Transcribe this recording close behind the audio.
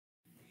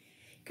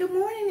Good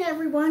morning,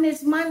 everyone.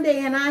 It's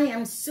Monday, and I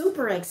am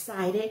super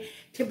excited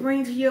to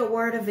bring to you a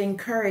word of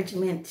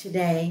encouragement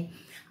today.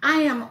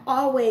 I am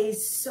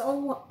always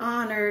so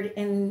honored,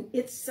 and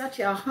it's such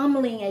a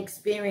humbling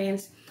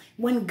experience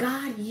when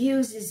God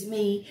uses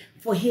me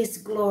for his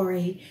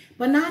glory.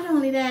 But not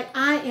only that,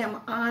 I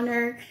am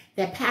honored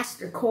that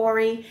Pastor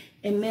Corey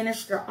and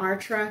Minister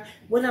Artra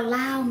would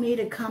allow me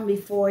to come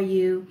before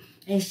you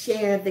and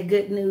share the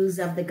good news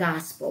of the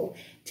gospel.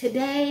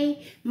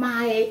 Today,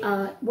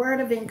 my word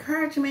of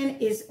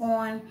encouragement is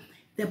on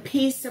the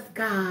peace of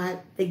God,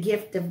 the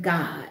gift of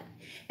God.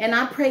 And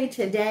I pray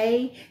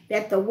today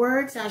that the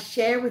words I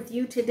share with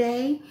you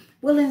today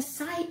will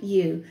incite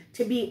you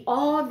to be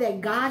all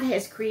that God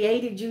has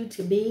created you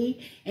to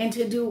be and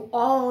to do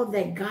all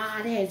that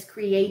God has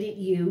created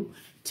you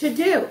to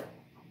do.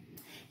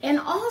 And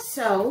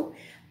also,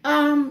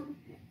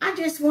 I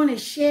just want to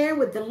share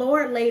what the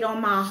Lord laid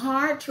on my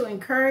heart to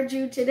encourage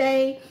you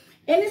today.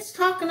 And it's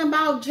talking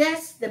about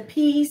just the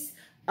peace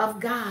of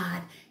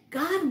God.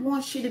 God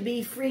wants you to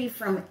be free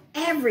from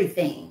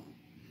everything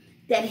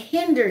that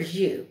hinders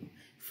you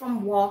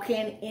from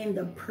walking in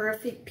the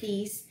perfect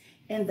peace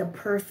and the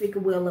perfect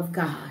will of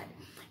God.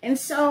 And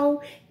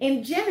so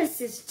in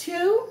Genesis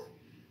 2,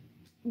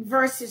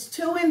 verses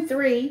 2 and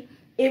 3,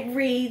 it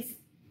reads,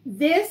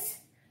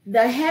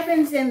 the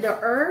heavens and the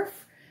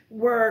earth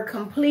were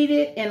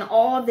completed in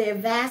all their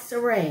vast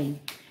array.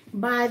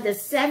 By the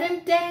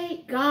seventh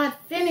day, God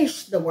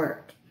finished the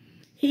work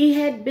he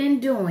had been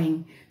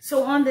doing.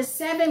 So on the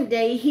seventh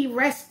day, he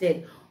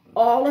rested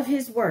all of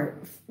his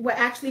work. Well,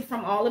 actually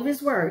from all of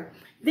his work.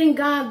 Then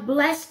God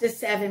blessed the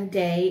seventh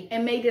day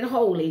and made it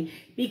holy,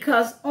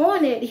 because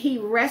on it he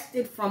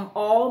rested from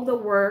all the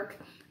work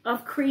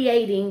of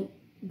creating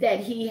that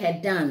he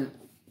had done.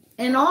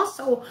 And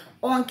also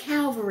on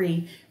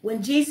Calvary,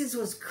 when Jesus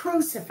was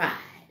crucified,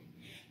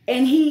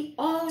 and he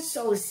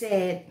also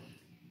said,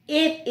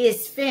 "It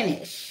is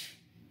finished."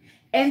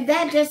 And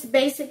that just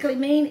basically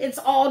means it's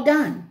all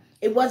done.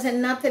 It wasn't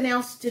nothing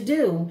else to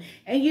do.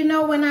 And you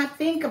know, when I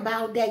think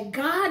about that,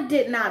 God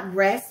did not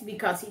rest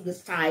because he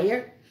was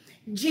tired.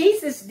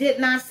 Jesus did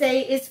not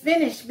say it's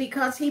finished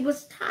because he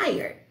was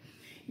tired.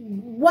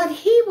 What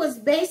he was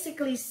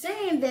basically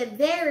saying, that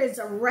there is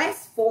a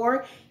rest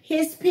for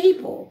his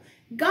people.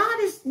 God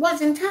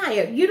wasn't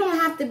tired. You don't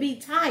have to be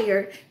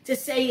tired to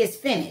say it's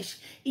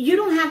finished. You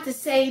don't have to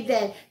say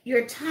that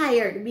you're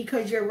tired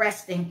because you're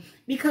resting,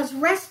 because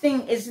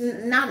resting is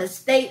not a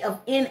state of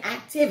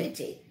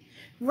inactivity.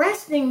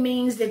 Resting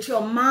means that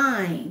your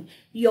mind,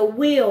 your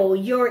will,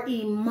 your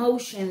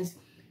emotions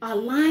are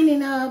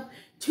lining up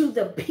to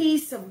the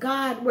peace of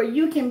God, where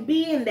you can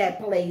be in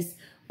that place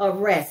of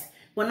rest.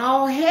 When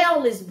all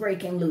hell is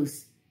breaking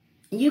loose,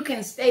 you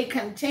can stay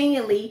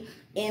continually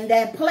in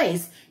that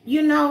place.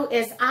 You know,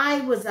 as I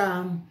was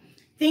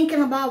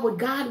thinking about what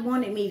God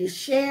wanted me to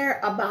share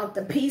about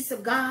the peace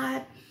of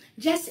God,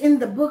 just in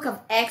the book of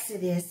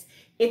Exodus,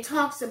 it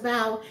talks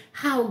about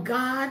how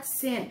God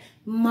sent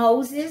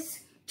Moses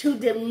to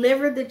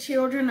deliver the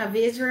children of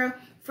Israel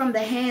from the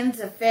hands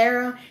of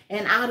Pharaoh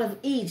and out of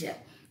Egypt.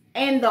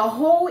 And the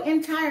whole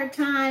entire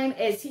time,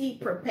 as he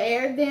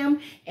prepared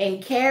them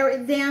and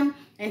carried them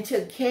and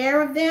took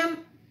care of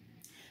them,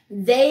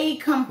 they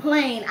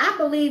complained. I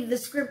believe the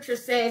scripture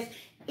says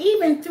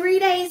even 3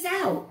 days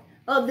out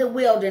of the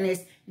wilderness,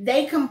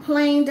 they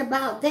complained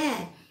about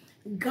that.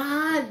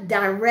 God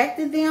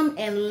directed them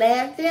and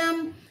led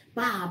them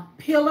by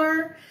a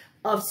pillar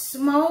of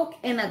smoke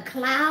and a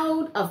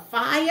cloud of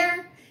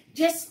fire,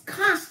 just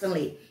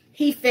constantly.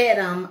 He fed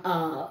them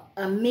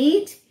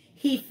meat.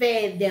 He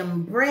fed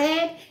them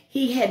bread.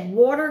 He had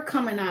water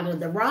coming out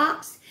of the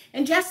rocks.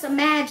 And just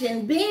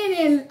imagine being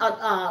in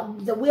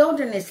the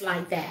wilderness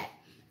like that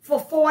for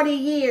 40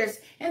 years.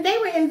 And they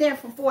were in there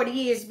for 40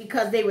 years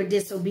because they were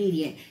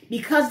disobedient,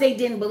 because they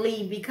didn't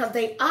believe, because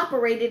they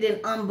operated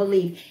in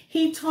unbelief.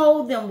 He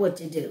told them what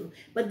to do,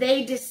 but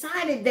they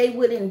decided they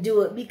wouldn't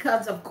do it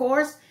because, of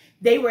course,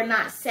 they were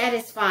not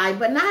satisfied.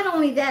 But not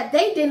only that,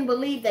 they didn't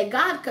believe that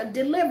God could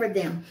deliver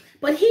them.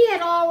 But he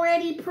had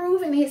already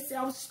proven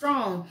himself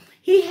strong.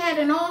 He had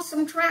an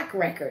awesome track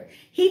record.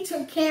 He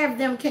took care of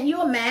them. Can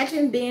you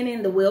imagine being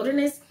in the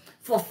wilderness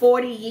for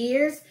 40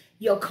 years?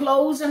 Your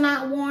clothes are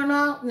not worn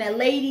out. Now,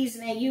 ladies,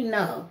 now you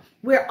know,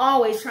 we're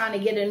always trying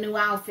to get a new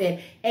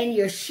outfit. And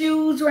your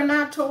shoes were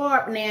not tore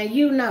up. Now,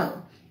 you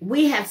know,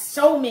 we have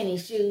so many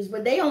shoes,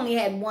 but they only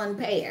had one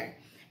pair.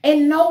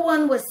 And no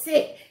one was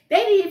sick. They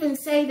didn't even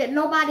say that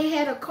nobody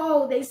had a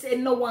cold. They said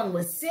no one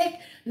was sick.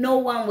 No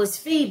one was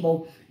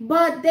feeble.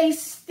 But they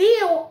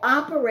still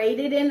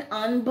operated in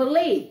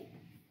unbelief.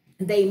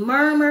 They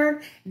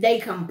murmured, they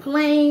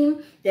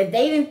complained that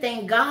they didn't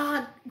think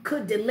God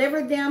could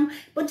deliver them.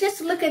 But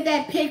just look at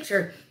that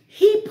picture.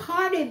 He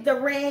parted the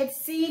Red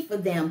Sea for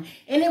them.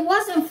 And it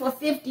wasn't for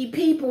 50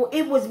 people.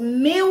 It was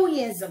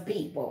millions of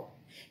people.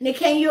 Now,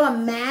 can you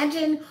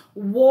imagine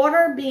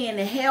water being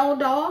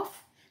held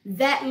off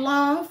that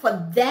long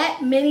for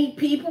that many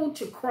people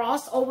to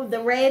cross over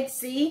the Red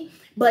Sea?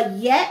 But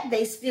yet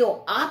they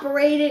still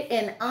operated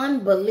in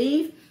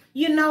unbelief.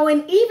 You know,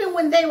 and even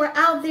when they were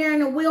out there in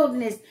the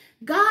wilderness,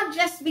 God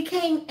just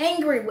became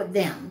angry with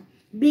them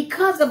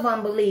because of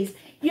unbelief.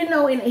 You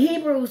know, in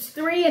Hebrews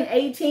 3 and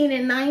 18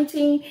 and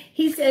 19,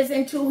 he says,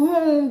 and to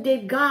whom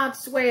did God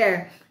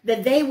swear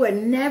that they would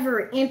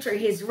never enter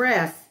his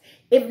rest,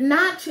 if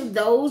not to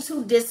those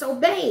who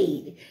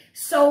disobeyed?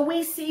 So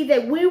we see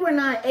that we were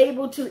not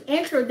able to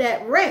enter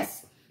that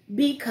rest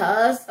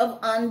because of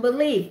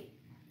unbelief.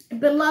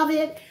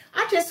 Beloved,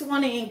 I just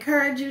want to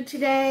encourage you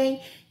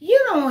today. You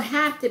don't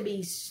have to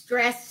be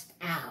stressed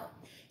out.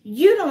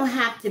 You don't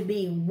have to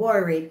be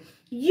worried.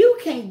 You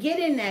can get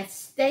in that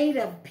state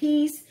of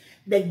peace,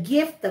 the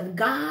gift of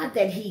God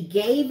that he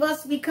gave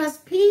us, because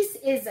peace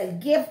is a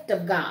gift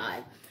of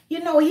God. You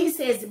know, he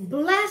says,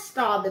 blessed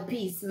are the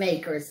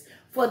peacemakers,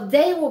 for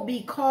they will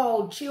be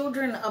called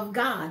children of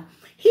God.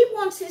 He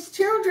wants his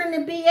children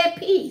to be at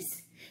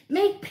peace.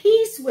 Make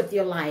peace with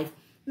your life.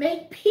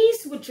 Make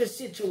peace with your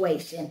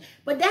situation.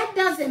 But that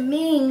doesn't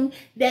mean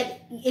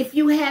that if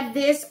you have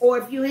this or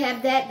if you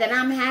have that, that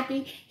I'm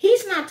happy.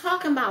 He's not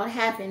talking about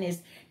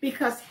happiness,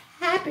 because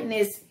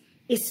happiness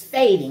is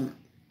fading.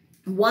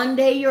 One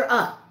day you're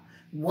up.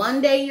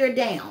 One day you're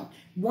down.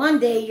 One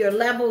day you're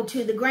level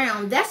to the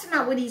ground. That's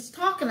not what he's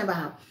talking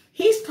about.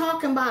 He's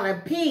talking about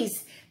a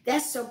peace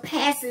that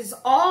surpasses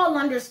all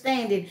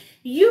understanding.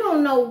 You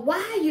don't know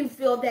why you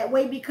feel that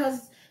way,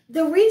 because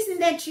the reason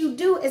that you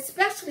do,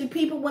 especially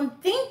people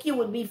wouldn't think you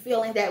would be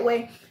feeling that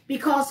way,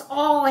 because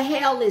all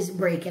hell is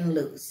breaking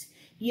loose.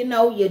 You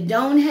know, you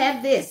don't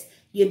have this.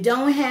 You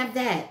don't have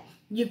that.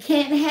 You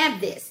can't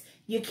have this.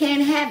 You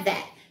can't have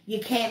that. You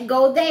can't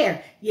go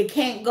there. You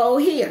can't go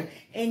here.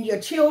 And your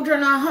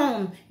children are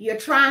home. You're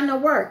trying to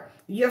work.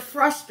 You're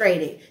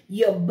frustrated.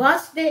 You're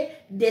busted,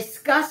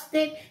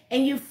 disgusted,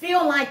 and you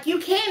feel like you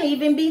can't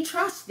even be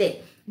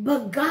trusted.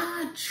 But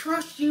God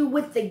trusts you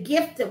with the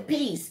gift of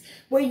peace,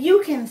 where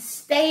you can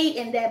stay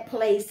in that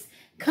place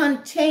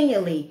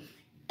continually.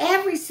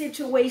 Every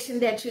situation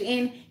that you're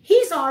in,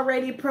 he's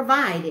already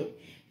provided.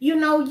 You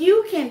know,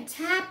 you can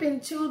tap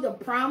into the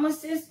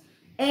promises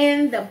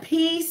and the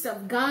peace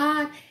of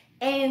God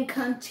and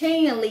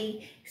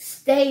continually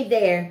stay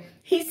there.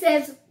 He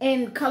says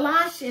in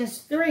Colossians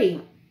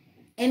 3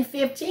 and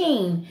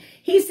 15,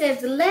 he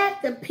says,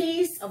 let the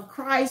peace of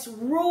Christ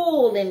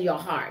rule in your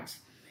hearts,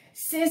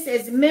 since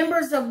as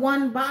members of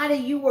one body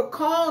you were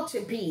called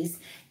to peace,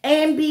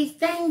 and be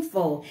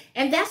thankful.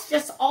 And that's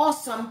just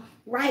awesome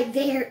right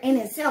there in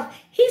itself.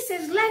 He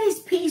says, let his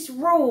peace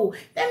rule.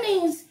 That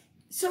means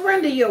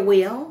surrender your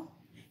will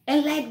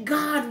and let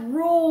God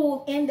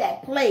rule in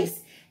that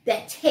place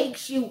that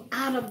takes you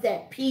out of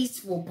that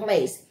peaceful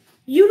place.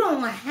 You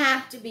don't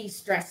have to be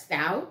stressed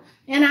out.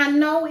 And I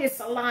know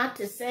it's a lot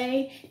to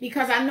say,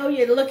 because I know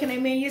you're looking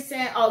at me and you're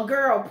saying, oh,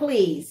 girl,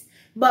 please.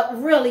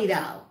 But really,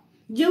 though,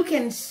 you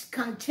can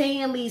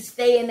continually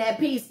stay in that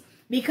peace,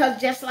 because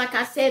just like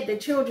I said, the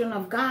children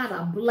of God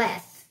are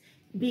blessed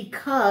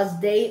because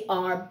they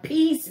are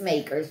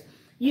peacemakers,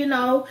 you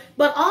know.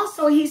 But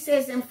also he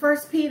says in 1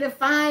 Peter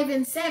 5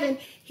 and 7,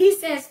 he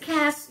says,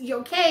 cast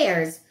your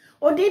cares.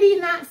 Or did he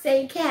not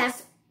say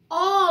cast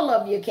all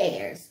of your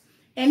cares?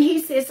 And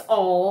he says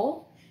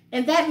all,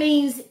 and that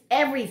means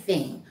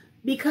everything,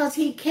 because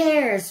he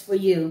cares for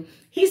you.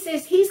 He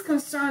says he's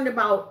concerned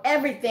about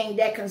everything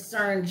that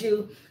concerns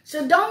you.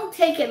 So don't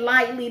take it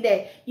lightly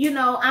that, you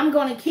know, I'm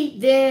going to keep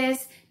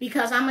this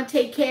because I'm going to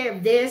take care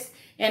of this,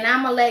 and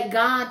I'm going to let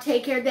God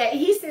take care of that.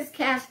 He says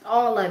cast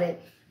all of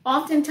it.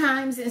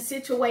 Oftentimes in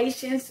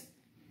situations,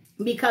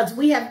 because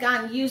we have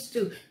gotten used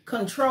to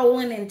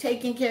controlling and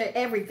taking care of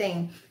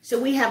everything.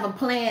 So we have a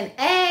plan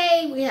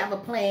A, we have a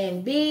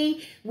plan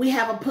B, we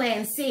have a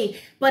plan C.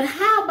 But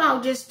how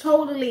about just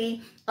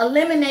totally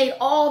eliminate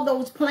all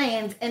those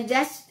plans and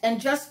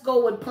just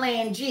go with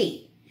plan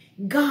G?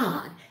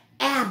 God,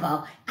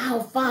 Abba,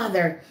 our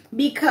Father,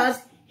 because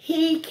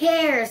he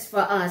cares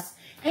for us.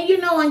 And you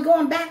know, and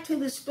going back to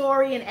the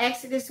story in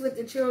Exodus with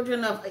the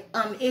children of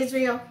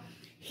Israel,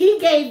 he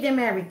gave them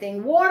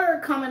everything. Water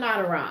coming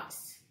out of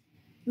rocks,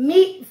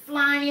 meat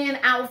flying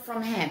out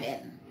from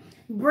heaven,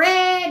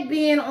 bread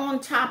being on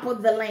top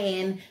of the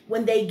land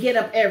when they get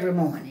up every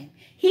morning.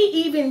 He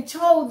even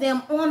told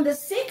them on the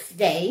 6th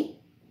day,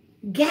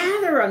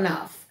 gather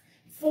enough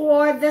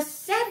for the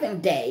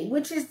 7th day,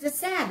 which is the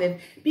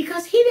Sabbath,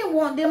 because he didn't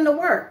want them to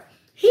work.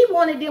 He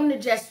wanted them to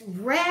just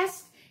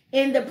rest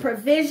in the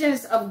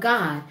provisions of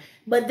God.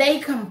 But they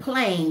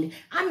complained.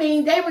 I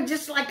mean, they were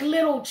just like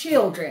little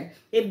children.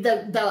 If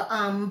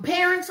the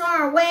parents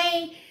are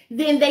away,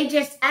 then they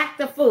just act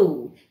the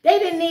fool. They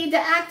didn't need to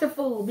act the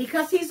fool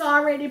because he's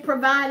already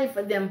provided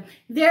for them.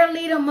 Their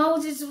leader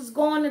Moses was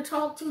going to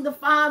talk to the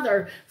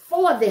Father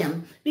for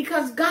them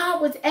because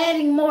God was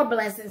adding more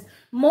blessings,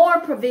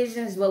 more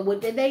provisions. But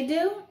what did they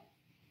do?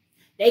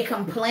 They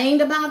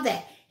complained about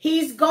that.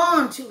 He's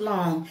gone too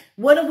long.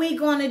 What are we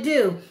going to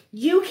do?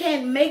 You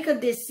can't make a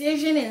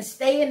decision and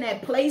stay in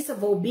that place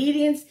of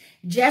obedience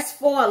just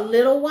for a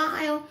little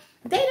while.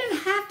 They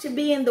didn't have to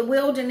be in the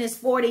wilderness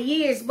 40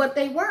 years, but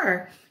they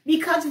were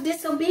because of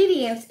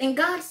disobedience. And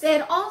God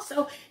said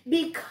also,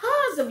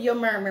 because of your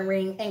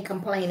murmuring and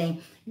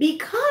complaining,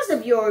 because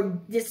of your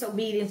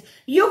disobedience,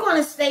 you're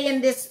going to stay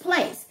in this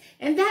place.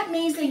 And that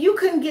means that you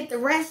couldn't get the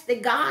rest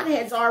that God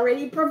has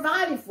already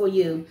provided for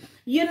you.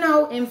 You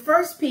know, in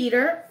First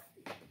Peter,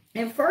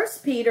 I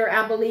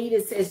believe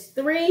it says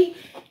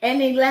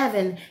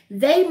 3:11,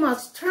 they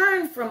must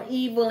turn from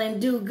evil and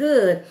do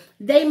good.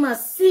 They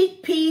must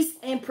seek peace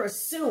and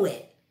pursue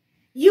it.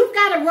 You've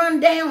got to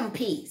run down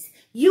peace.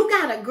 You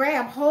got to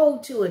grab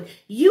hold to it.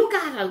 You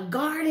got to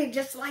guard it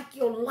just like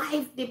your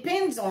life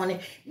depends on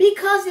it,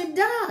 because it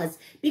does.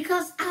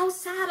 Because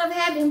outside of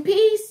having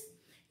peace,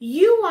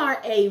 you are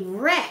a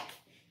wreck.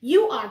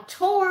 You are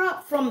tore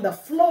up from the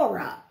floor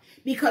up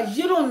because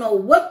you don't know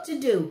what to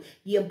do.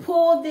 You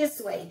pull this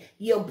way.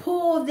 You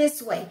pull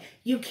this way.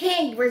 You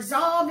can't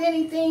resolve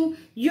anything.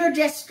 You're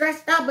just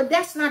stressed out, but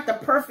that's not the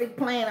perfect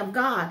plan of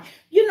God.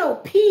 You know,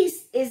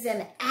 peace is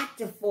an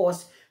active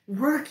force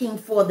working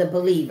for the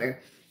believer.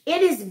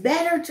 It is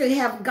better to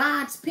have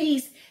God's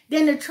peace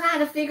than to try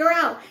to figure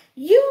out.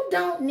 You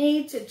don't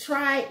need to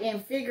try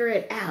and figure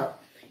it out.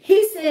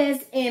 He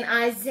says in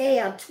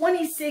Isaiah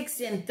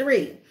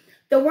 26:3,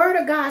 the word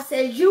of God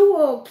says, you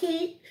will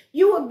keep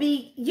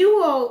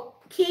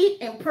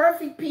in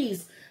perfect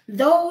peace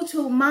those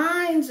whose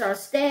minds are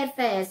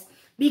steadfast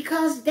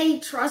because they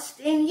trust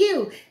in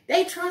you.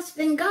 They trust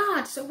in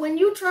God. So when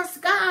you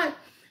trust God,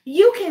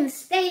 you can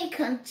stay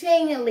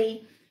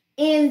continually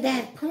in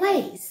that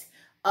place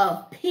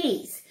of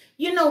peace.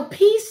 You know,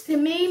 peace to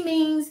me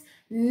means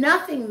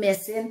nothing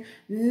missing,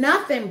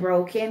 nothing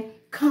broken,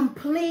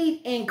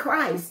 complete in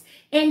Christ.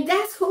 And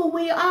that's who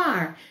we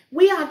are.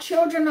 We are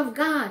children of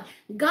God.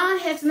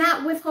 God has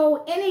not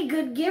withheld any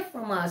good gift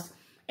from us.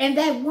 And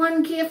that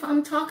one gift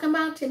I'm talking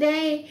about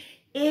today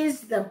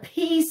is the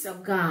peace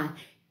of God.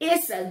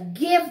 It's a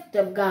gift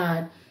of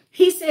God.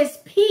 He says,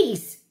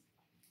 peace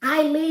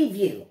I leave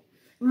you.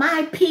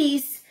 My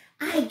peace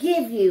I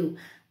give you.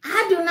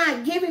 I do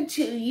not give it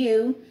to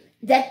you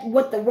that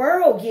what the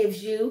world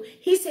gives you.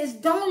 He says,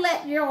 don't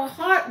let your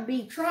heart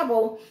be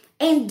troubled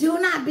and do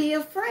not be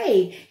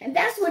afraid. And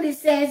that's what it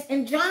says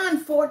in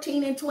John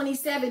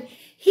 14:27.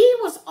 He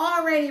was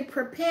already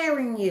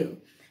preparing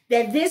you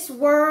that this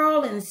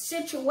world and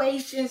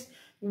situations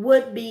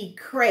would be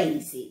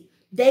crazy.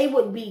 They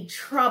would be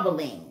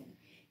troubling.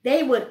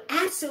 They would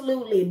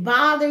absolutely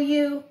bother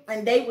you,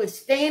 and they would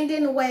stand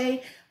in the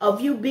way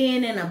of you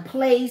being in a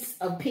place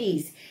of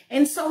peace.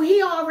 And so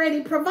he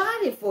already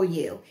provided for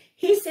you.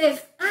 He says,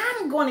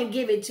 I'm going to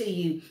give it to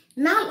you.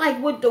 Not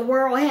like what the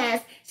world has.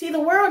 See, the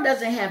world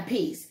doesn't have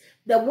peace.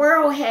 The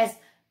world has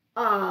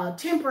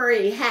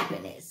temporary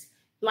happiness.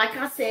 Like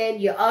I said,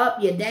 you're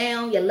up, you're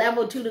down, you're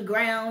level to the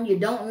ground. You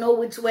don't know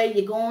which way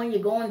you're going.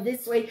 You're going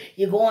this way,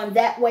 you're going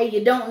that way.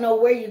 You don't know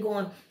where you're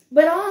going.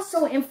 But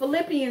also in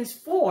Philippians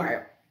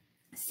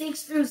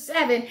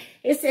 4:6-7,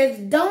 it says,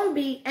 don't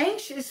be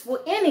anxious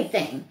for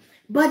anything,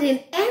 but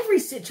in every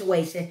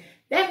situation.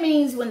 That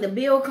means when the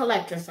bill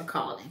collectors are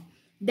calling.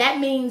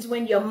 That means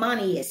when your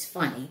money is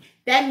funny.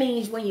 That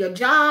means when your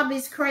job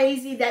is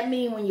crazy. That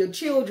means when your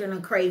children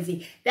are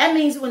crazy. That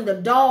means when the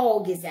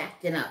dog is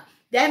acting up.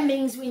 That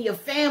means when your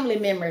family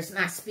member is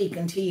not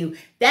speaking to you.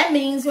 That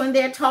means when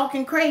they're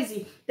talking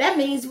crazy. That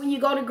means when you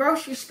go to the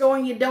grocery store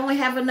and you don't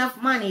have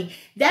enough money.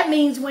 That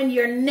means when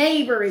your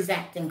neighbor is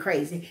acting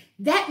crazy.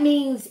 That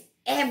means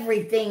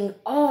everything,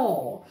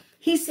 all.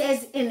 He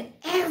says in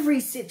every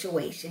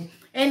situation.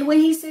 And when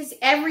he says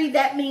every,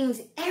 that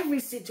means every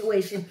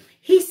situation.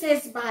 He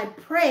says by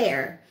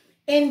prayer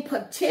and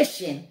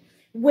petition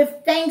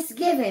with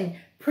thanksgiving,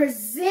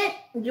 present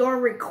your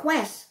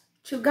requests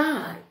to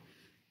God.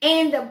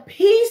 And the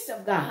peace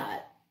of God,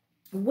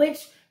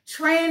 which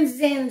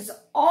transcends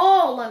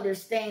all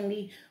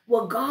understanding,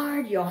 will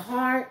guard your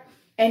heart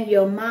and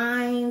your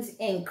minds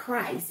in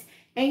Christ.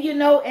 And you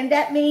know, and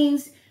that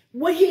means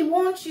what he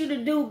wants you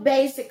to do,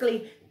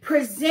 basically,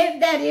 present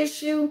that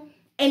issue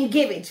and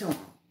give it to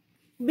him.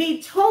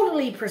 Be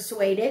totally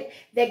persuaded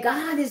that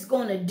God is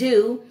going to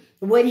do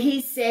what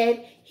he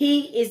said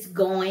he is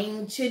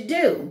going to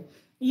do.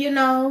 You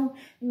know,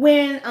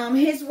 when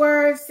his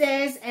word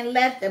says, and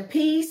let the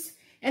peace,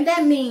 and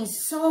that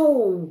means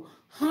soul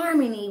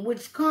harmony,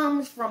 which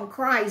comes from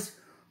Christ,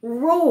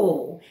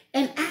 rule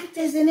and act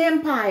as an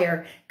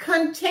empire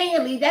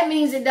continually. That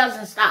means it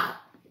doesn't stop.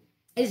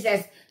 It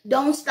says,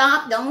 don't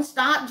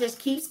stop, just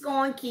keeps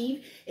going,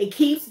 it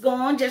keeps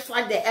going, just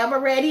like the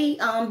ever-ready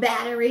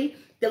battery,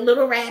 the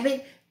little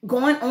rabbit,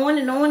 going on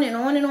and on and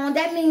on and on.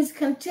 That means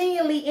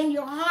continually in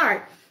your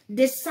heart,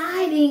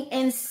 deciding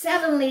and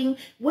settling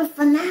with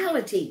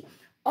finality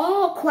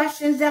all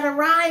questions that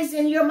arise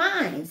in your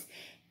minds.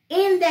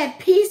 In that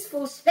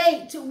peaceful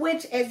state to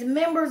which, as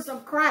members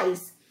of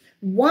Christ,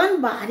 one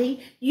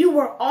body, you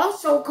were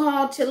also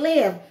called to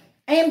live.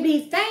 And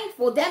be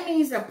thankful. That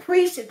means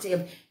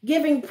appreciative,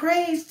 giving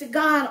praise to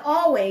God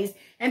always.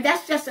 And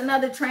that's just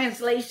another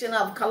translation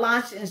of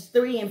Colossians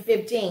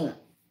 3:15.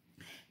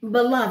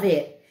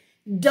 Beloved,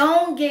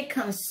 don't get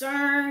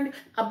concerned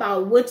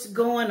about what's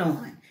going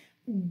on.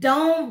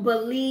 Don't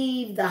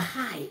believe the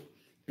hype.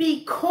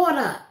 Be caught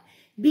up.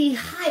 Be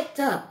hyped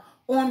up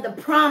on the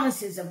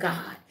promises of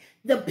God,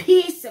 the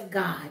peace of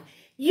God.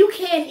 You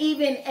can't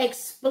even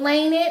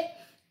explain it.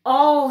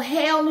 All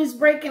hell is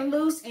breaking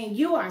loose and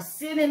you are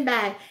sitting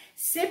back,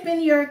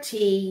 sipping your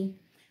tea,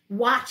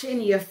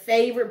 watching your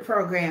favorite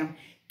program.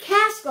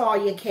 Cast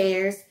all your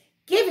cares.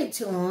 Give it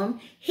to him.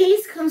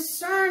 He's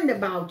concerned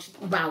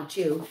about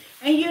you.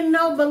 And you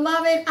know,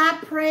 beloved, I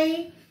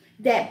pray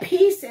that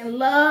peace and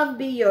love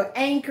be your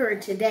anchor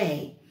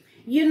today.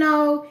 You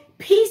know,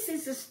 peace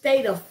is a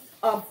state of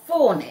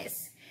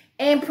fullness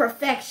and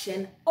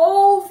perfection,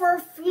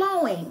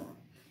 overflowing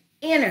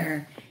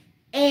inner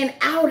and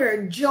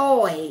outer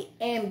joy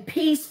and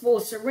peaceful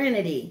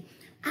serenity.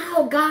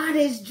 Our God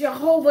is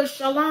Jehovah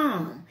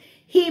Shalom.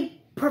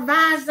 He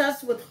provides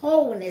us with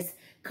wholeness,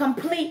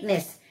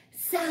 completeness,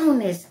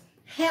 soundness,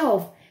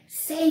 health,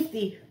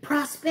 safety,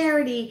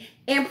 prosperity,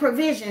 and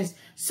provisions.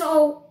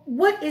 So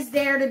what is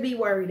there to be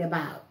worried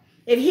about?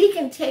 If he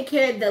can take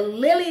care of the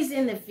lilies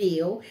in the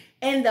field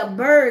and the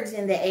birds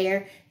in the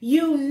air,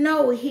 you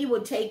know he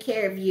will take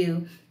care of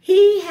you.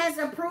 He has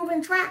a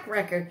proven track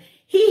record.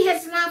 He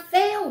has not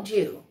failed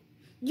you.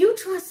 You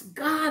trust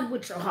God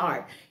with your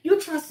heart.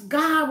 You trust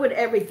God with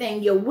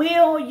everything, your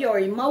will, your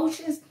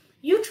emotions.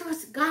 You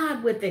trust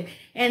God with it.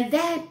 And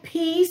that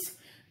peace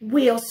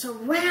will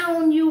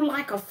surround you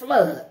like a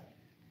flood.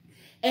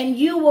 And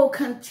you will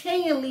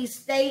continually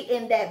stay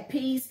in that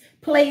peace,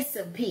 place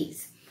of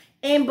peace.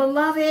 And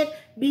beloved,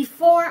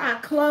 before I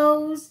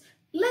close,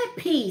 let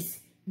peace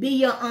be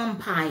your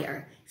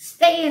umpire.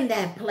 Stay in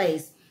that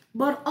place.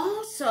 But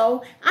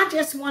also, I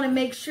just want to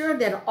make sure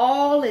that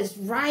all is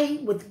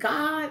right with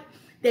God,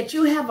 that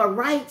you have a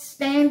right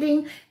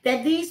standing,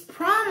 that these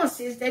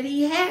promises that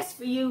he has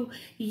for you,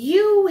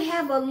 you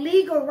have a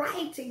legal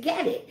right to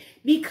get it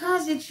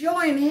because it's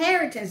your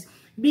inheritance,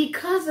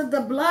 because of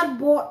the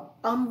blood-bought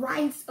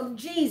rights of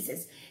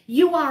Jesus.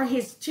 You are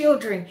his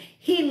children.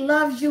 He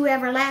loves you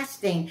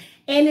everlasting.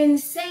 And in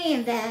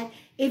saying that,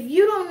 if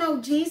you don't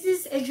know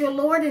Jesus as your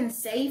Lord and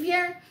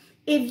Savior,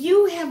 if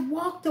you have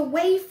walked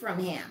away from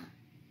him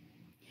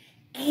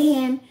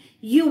and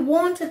you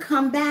want to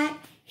come back,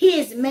 he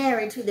is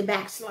married to the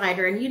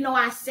backslider. And you know,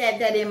 I said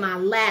that in my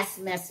last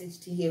message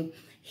to you.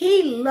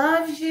 He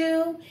loves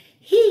you.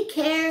 He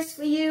cares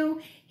for you.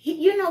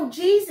 You know,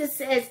 Jesus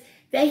says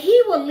that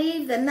he will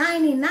leave the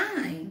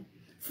 99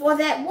 for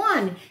that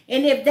one.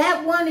 And if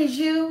that one is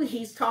you,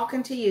 he's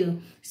talking to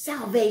you.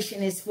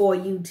 Salvation is for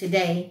you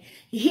today.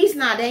 He's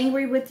not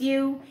angry with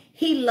you.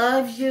 He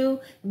loves you.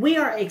 We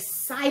are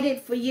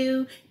excited for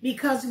you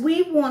because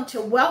we want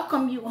to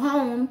welcome you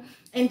home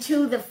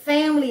into the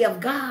family of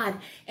God.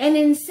 And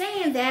in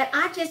saying that,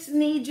 I just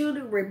need you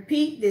to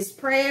repeat this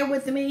prayer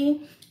with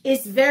me.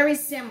 It's very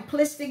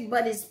simplistic,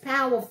 but it's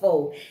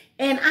powerful.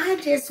 And I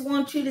just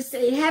want you to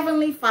say,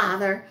 Heavenly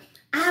Father,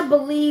 I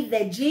believe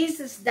that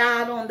Jesus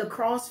died on the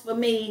cross for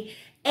me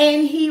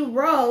and he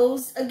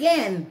rose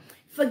again.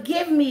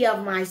 Forgive me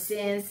of my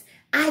sins.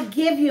 I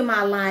give you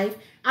my life.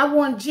 I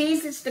want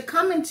Jesus to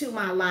come into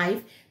my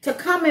life, to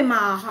come in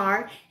my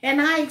heart,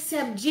 and I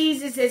accept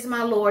Jesus as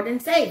my Lord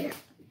and Savior.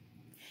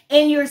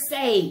 And you're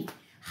saved.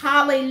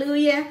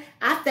 Hallelujah.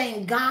 I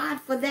thank God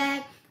for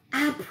that.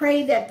 I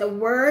pray that the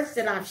words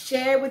that I've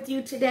shared with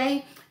you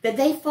today, that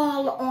they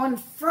fall on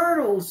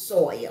fertile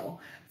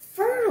soil,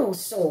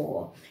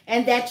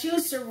 and that you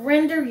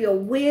surrender your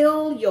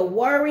will, your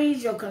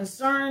worries, your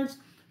concerns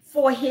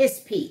for his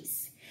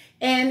peace.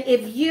 And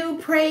if you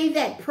pray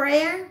that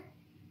prayer,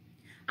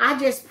 I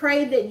just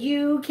pray that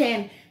you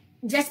can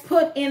just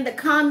put in the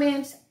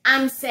comments,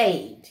 I'm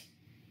saved.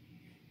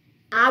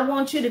 I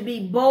want you to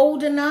be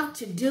bold enough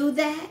to do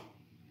that.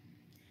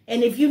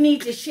 And if you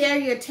need to share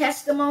your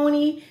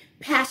testimony,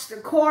 Pastor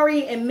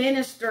Corey and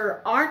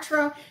Minister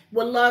Artra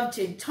would love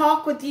to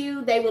talk with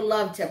you. They would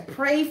love to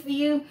pray for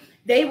you.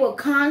 They will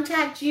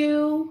contact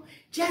you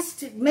just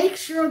to make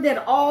sure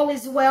that all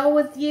is well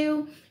with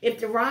you. If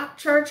the Rock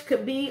Church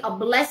could be a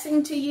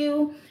blessing to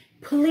you,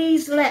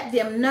 please let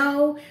them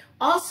know.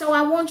 Also,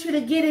 I want you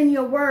to get in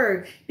your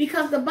word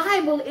because the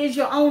Bible is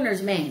your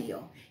owner's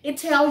manual. It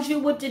tells you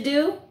what to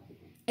do.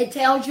 It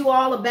tells you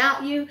all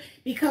about you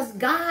because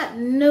God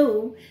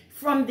knew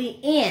from the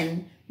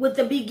end what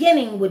the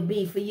beginning would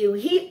be for you.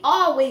 He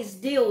always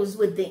deals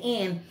with the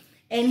end,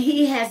 and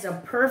he has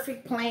a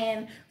perfect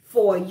plan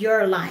for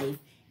your life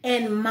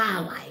and my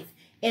life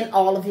and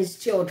all of his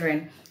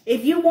children.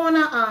 If you want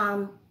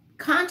to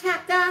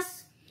contact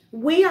us,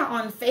 we are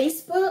on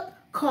Facebook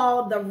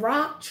called The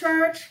Rock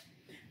Church.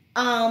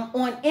 On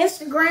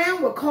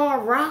Instagram, we're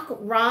called Rock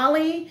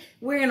Raleigh.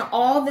 We're in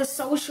all the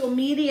social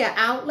media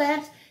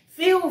outlets.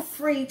 Feel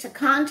free to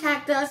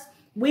contact us.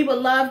 We would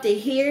love to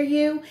hear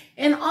you.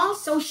 And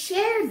also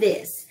share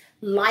this.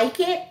 Like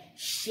it,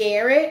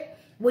 share it,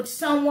 with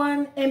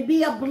someone and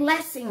be a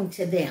blessing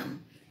to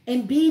them.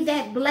 And be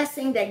that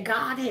blessing that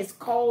God has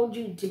called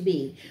you to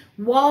be.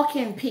 Walk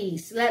in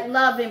peace. Let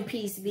love and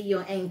peace be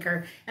your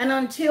anchor. And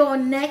until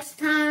next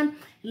time,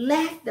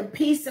 let the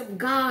peace of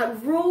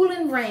God rule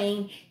and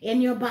reign in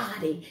your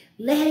body.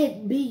 Let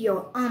it be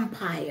your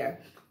umpire.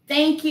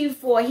 Thank you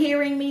for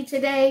hearing me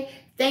today.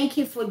 Thank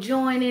you for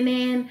joining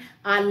in.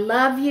 I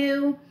love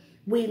you.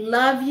 We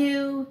love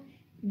you.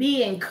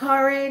 Be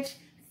encouraged.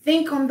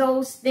 Think on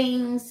those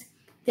things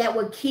that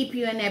will keep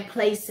you in that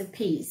place of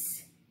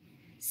peace.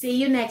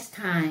 See you next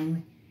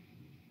time.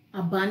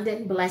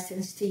 Abundant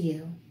blessings to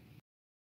you.